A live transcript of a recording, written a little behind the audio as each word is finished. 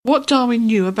What Darwin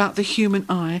knew about the human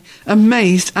eye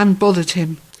amazed and bothered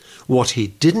him. What he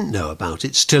didn't know about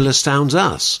it still astounds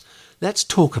us. Let's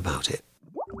talk about it.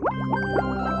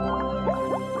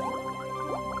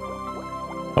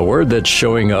 A word that's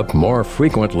showing up more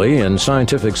frequently in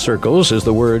scientific circles is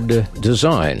the word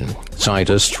design.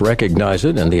 Scientists recognize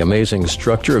it in the amazing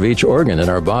structure of each organ in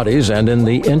our bodies and in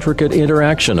the intricate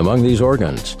interaction among these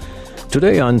organs.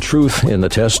 Today on Truth in the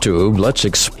Test Tube, let's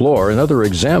explore another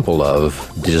example of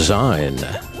design.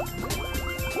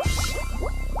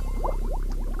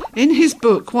 In his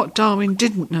book, What Darwin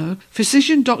Didn't Know,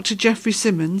 physician Dr. Geoffrey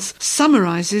Symonds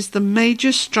summarises the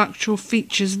major structural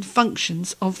features and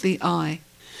functions of the eye.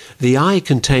 The eye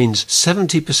contains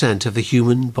 70% of the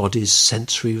human body's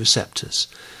sensory receptors,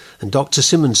 and Dr.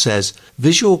 Symonds says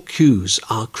visual cues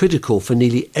are critical for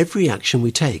nearly every action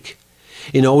we take.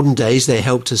 In olden days, they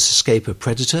helped us escape a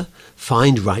predator,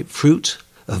 find ripe fruit,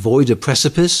 avoid a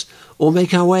precipice, or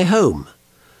make our way home.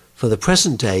 For the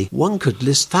present day, one could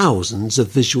list thousands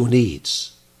of visual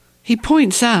needs. He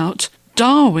points out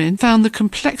Darwin found the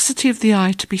complexity of the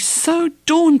eye to be so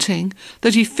daunting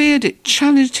that he feared it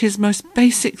challenged his most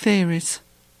basic theories.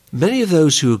 Many of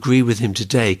those who agree with him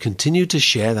today continue to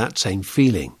share that same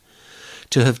feeling.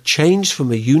 To have changed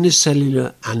from a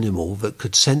unicellular animal that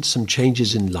could sense some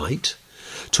changes in light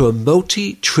to a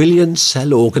multi-trillion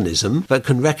cell organism that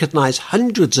can recognize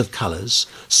hundreds of colors,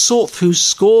 sort through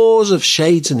scores of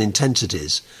shades and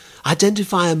intensities,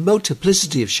 identify a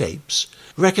multiplicity of shapes,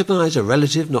 recognize a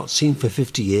relative not seen for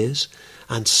 50 years,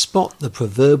 and spot the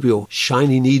proverbial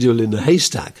shiny needle in a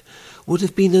haystack would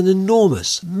have been an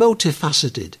enormous,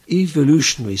 multifaceted,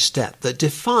 evolutionary step that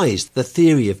defies the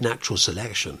theory of natural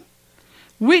selection.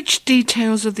 Which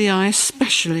details of the eye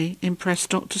especially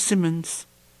impressed Dr. Symonds?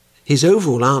 His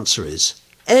overall answer is,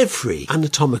 every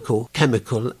anatomical,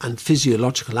 chemical and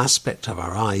physiological aspect of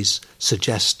our eyes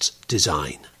suggests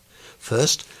design.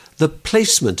 First, the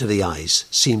placement of the eyes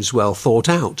seems well thought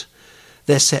out.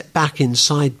 They're set back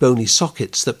inside bony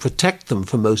sockets that protect them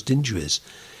from most injuries,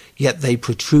 yet they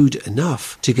protrude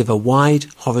enough to give a wide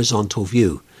horizontal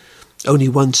view. Only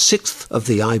 1/6 of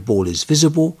the eyeball is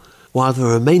visible, while the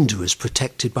remainder is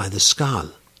protected by the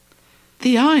skull.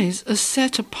 The eyes are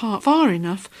set apart far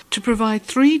enough to provide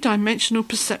three-dimensional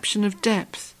perception of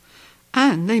depth,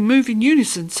 and they move in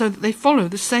unison so that they follow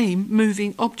the same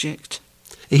moving object.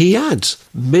 He adds,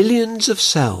 millions of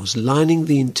cells lining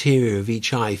the interior of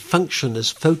each eye function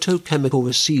as photochemical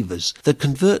receivers that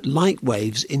convert light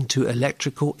waves into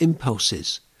electrical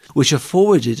impulses, which are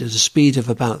forwarded at a speed of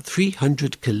about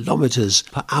 300 kilometers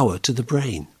per hour to the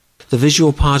brain. The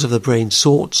visual part of the brain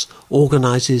sorts,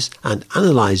 organizes and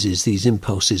analyzes these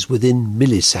impulses within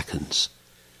milliseconds.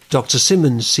 Dr.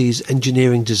 Symonds sees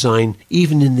engineering design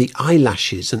even in the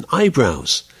eyelashes and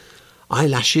eyebrows.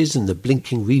 Eyelashes and the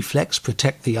blinking reflex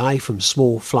protect the eye from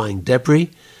small flying debris,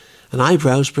 and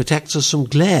eyebrows protect us from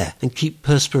glare and keep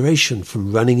perspiration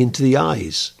from running into the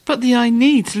eyes. But the eye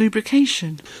needs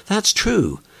lubrication. That's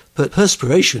true, but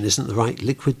perspiration isn't the right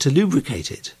liquid to lubricate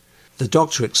it. The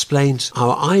doctor explains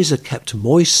our eyes are kept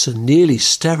moist and nearly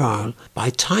sterile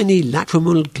by tiny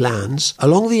lacrimal glands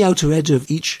along the outer edge of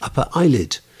each upper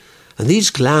eyelid, and these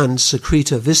glands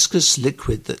secrete a viscous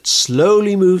liquid that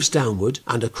slowly moves downward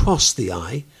and across the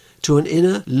eye to an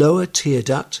inner lower tear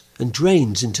duct and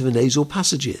drains into the nasal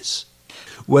passages.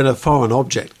 When a foreign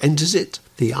object enters it,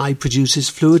 the eye produces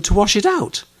fluid to wash it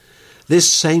out. This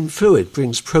same fluid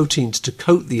brings proteins to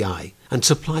coat the eye and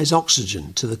supplies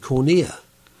oxygen to the cornea.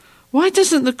 Why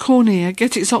doesn't the cornea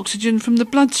get its oxygen from the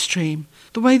bloodstream,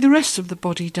 the way the rest of the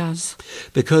body does?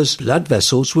 Because blood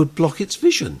vessels would block its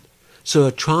vision, so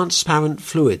a transparent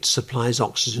fluid supplies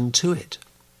oxygen to it.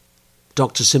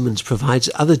 Dr. Symonds provides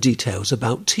other details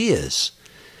about tears.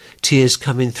 Tears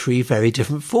come in 3 very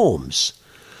different forms.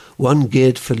 One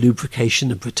geared for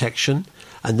lubrication and protection,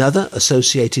 another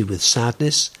associated with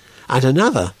sadness, and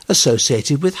another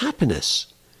associated with happiness.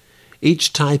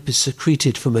 Each type is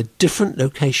secreted from a different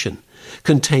location,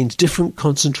 contains different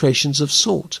concentrations of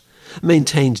salt,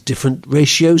 maintains different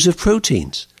ratios of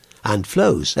proteins, and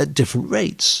flows at different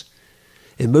rates.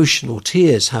 Emotional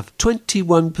tears have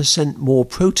 21% more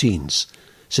proteins,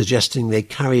 suggesting they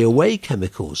carry away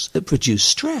chemicals that produce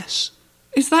stress.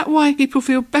 Is that why people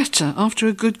feel better after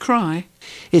a good cry?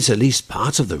 It's at least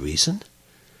part of the reason.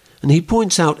 And he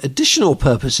points out additional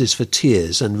purposes for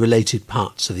tears and related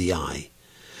parts of the eye.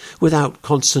 Without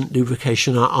constant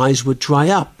lubrication, our eyes would dry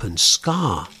up and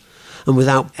scar. And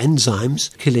without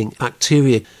enzymes killing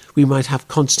bacteria, we might have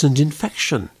constant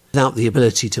infection. Without the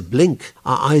ability to blink,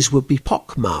 our eyes would be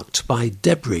pockmarked by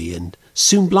debris and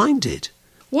soon blinded.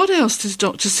 What else does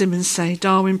Dr. Symonds say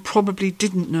Darwin probably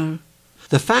didn't know?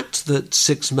 The fact that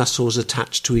 6 muscles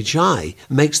attached to each eye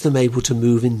makes them able to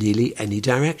move in nearly any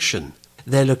direction.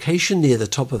 Their location near the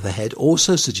top of the head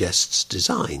also suggests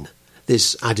design.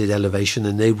 This added elevation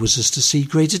enables us to see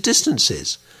greater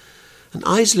distances. And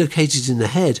eyes located in the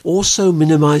head also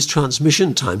minimize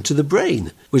transmission time to the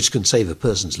brain, which can save a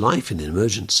person's life in an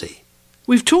emergency.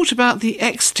 We've talked about the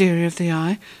exterior of the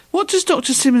eye. What does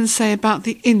Dr. Simmons say about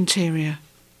the interior?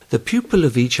 The pupil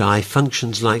of each eye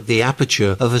functions like the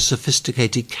aperture of a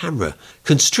sophisticated camera,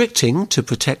 constricting to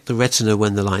protect the retina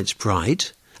when the light's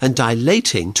bright, and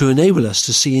dilating to enable us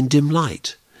to see in dim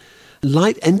light.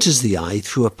 Light enters the eye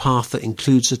through a path that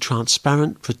includes a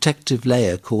transparent protective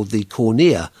layer called the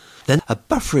cornea, then a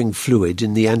buffering fluid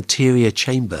in the anterior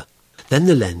chamber, then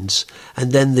the lens,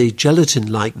 and then the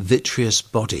gelatin-like vitreous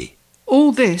body.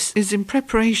 All this is in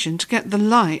preparation to get the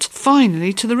light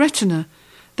finally to the retina.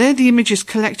 There the image is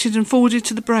collected and forwarded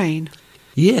to the brain.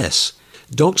 Yes,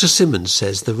 Dr. Simmons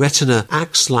says the retina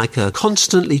acts like a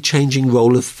constantly changing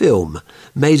roll of film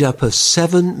made up of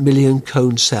 7 million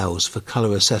cone cells for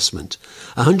colour assessment,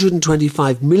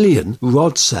 125 million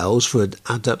rod cells for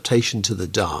adaptation to the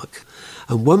dark,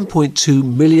 and 1.2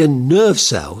 million nerve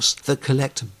cells that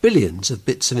collect billions of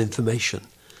bits of information.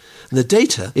 And the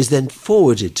data is then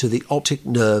forwarded to the optic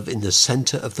nerve in the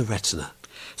centre of the retina.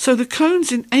 So the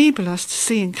cones enable us to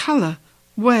see in colour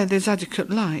where there's adequate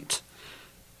light.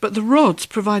 But the rods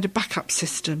provide a backup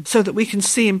system so that we can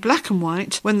see in black and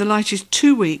white when the light is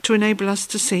too weak to enable us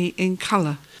to see in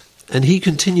colour. And he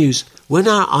continues, when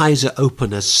our eyes are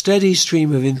open, a steady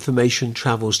stream of information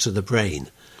travels to the brain.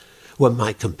 One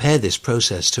might compare this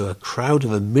process to a crowd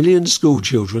of 1 million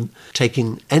schoolchildren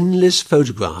taking endless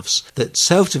photographs that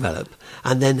self-develop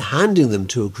and then handing them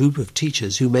to a group of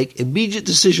teachers who make immediate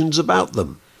decisions about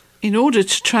them. In order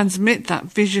to transmit that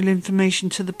visual information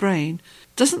to the brain,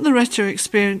 doesn't the retina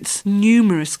experience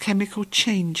numerous chemical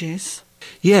changes?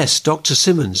 Yes, Dr.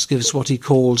 Simmons gives what he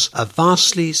calls a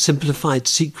vastly simplified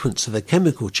sequence of the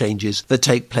chemical changes that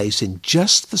take place in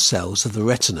just the cells of the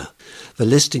retina. The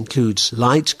list includes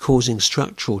light causing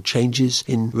structural changes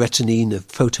in retinine of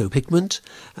photopigment,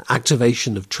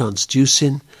 activation of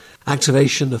transducin,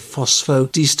 activation of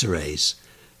phosphodiesterase,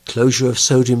 closure of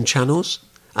sodium channels,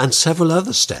 and several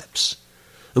other steps.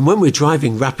 And when we're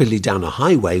driving rapidly down a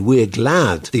highway, we're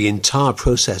glad the entire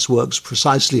process works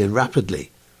precisely and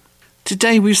rapidly.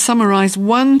 Today we've summarised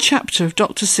one chapter of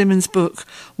Dr. Simmons' book,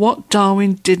 What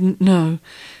Darwin Didn't Know.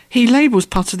 He labels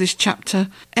part of this chapter,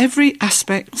 Every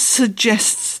Aspect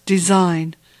Suggests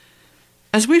Design.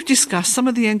 As we've discussed some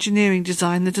of the engineering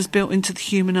design that is built into the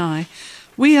human eye,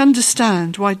 we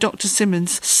understand why Dr.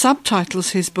 Simmons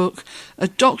subtitles his book, A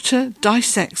Doctor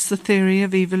Dissects the Theory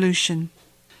of Evolution.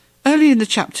 Early in the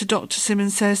chapter, Dr.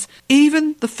 Simmons says,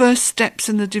 even the first steps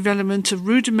in the development of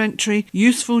rudimentary,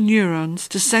 useful neurons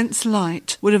to sense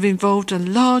light would have involved a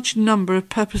large number of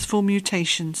purposeful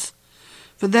mutations.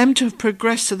 For them to have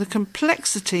progressed to the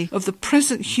complexity of the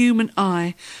present human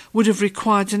eye would have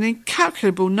required an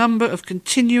incalculable number of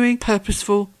continuing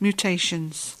purposeful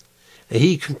mutations.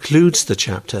 He concludes the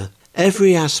chapter,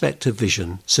 every aspect of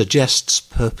vision suggests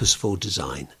purposeful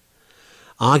design.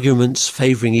 Arguments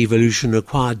favouring evolution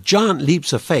require giant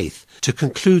leaps of faith to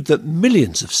conclude that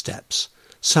millions of steps,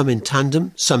 some in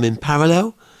tandem, some in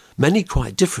parallel, many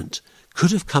quite different,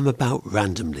 could have come about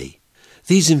randomly.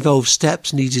 These involve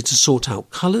steps needed to sort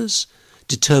out colours,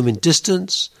 determine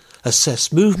distance,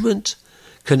 assess movement,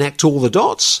 connect all the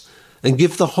dots, and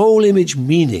give the whole image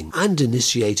meaning and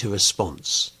initiate a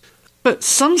response. But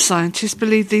some scientists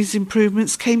believe these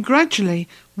improvements came gradually,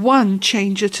 one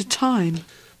change at a time.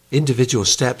 Individual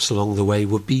steps along the way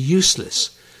would be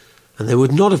useless, and they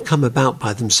would not have come about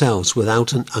by themselves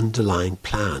without an underlying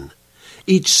plan.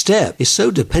 Each step is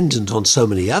so dependent on so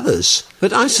many others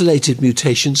that isolated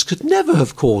mutations could never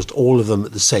have caused all of them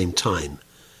at the same time.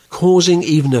 Causing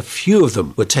even a few of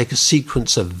them would take a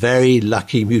sequence of very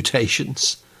lucky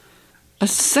mutations. A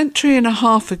century and a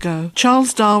half ago,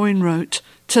 Charles Darwin wrote,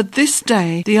 "To this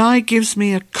day, the eye gives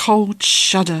me a cold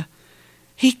shudder."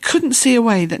 He couldn't see a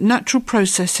way that natural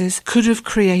processes could have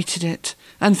created it,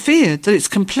 and feared that its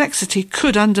complexity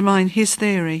could undermine his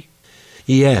theory.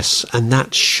 Yes, and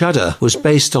that shudder was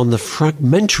based on the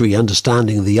fragmentary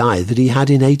understanding of the eye that he had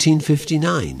in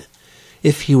 1859.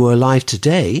 If he were alive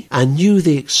today and knew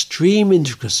the extreme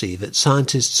intricacy that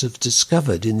scientists have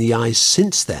discovered in the eye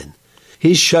since then,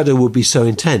 his shudder would be so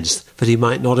intense that he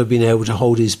might not have been able to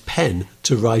hold his pen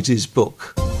to write his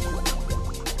book.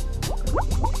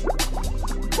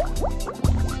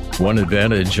 One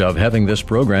advantage of having this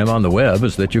program on the web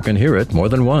is that you can hear it more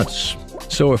than once.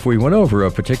 So if we went over a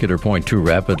particular point too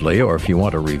rapidly, or if you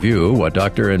want to review what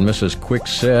Dr. and Mrs. Quick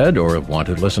said, or want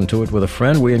to listen to it with a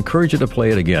friend, we encourage you to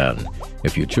play it again.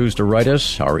 If you choose to write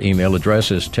us, our email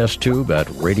address is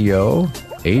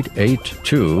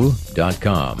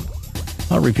testtube@radio882.com.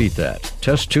 I'll repeat that,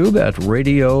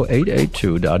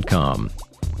 testtube@radio882.com.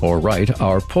 Or write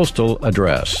our postal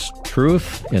address,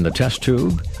 Truth in the Test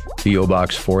Tube, P.O.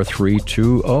 Box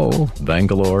 4320,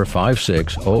 Bangalore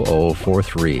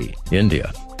 560043,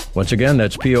 India. Once again,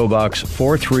 that's P.O. Box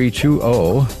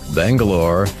 4320,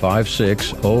 Bangalore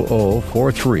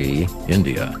 560043,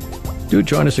 India. Do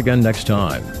join us again next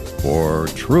time for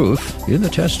Truth in the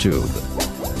Test Tube.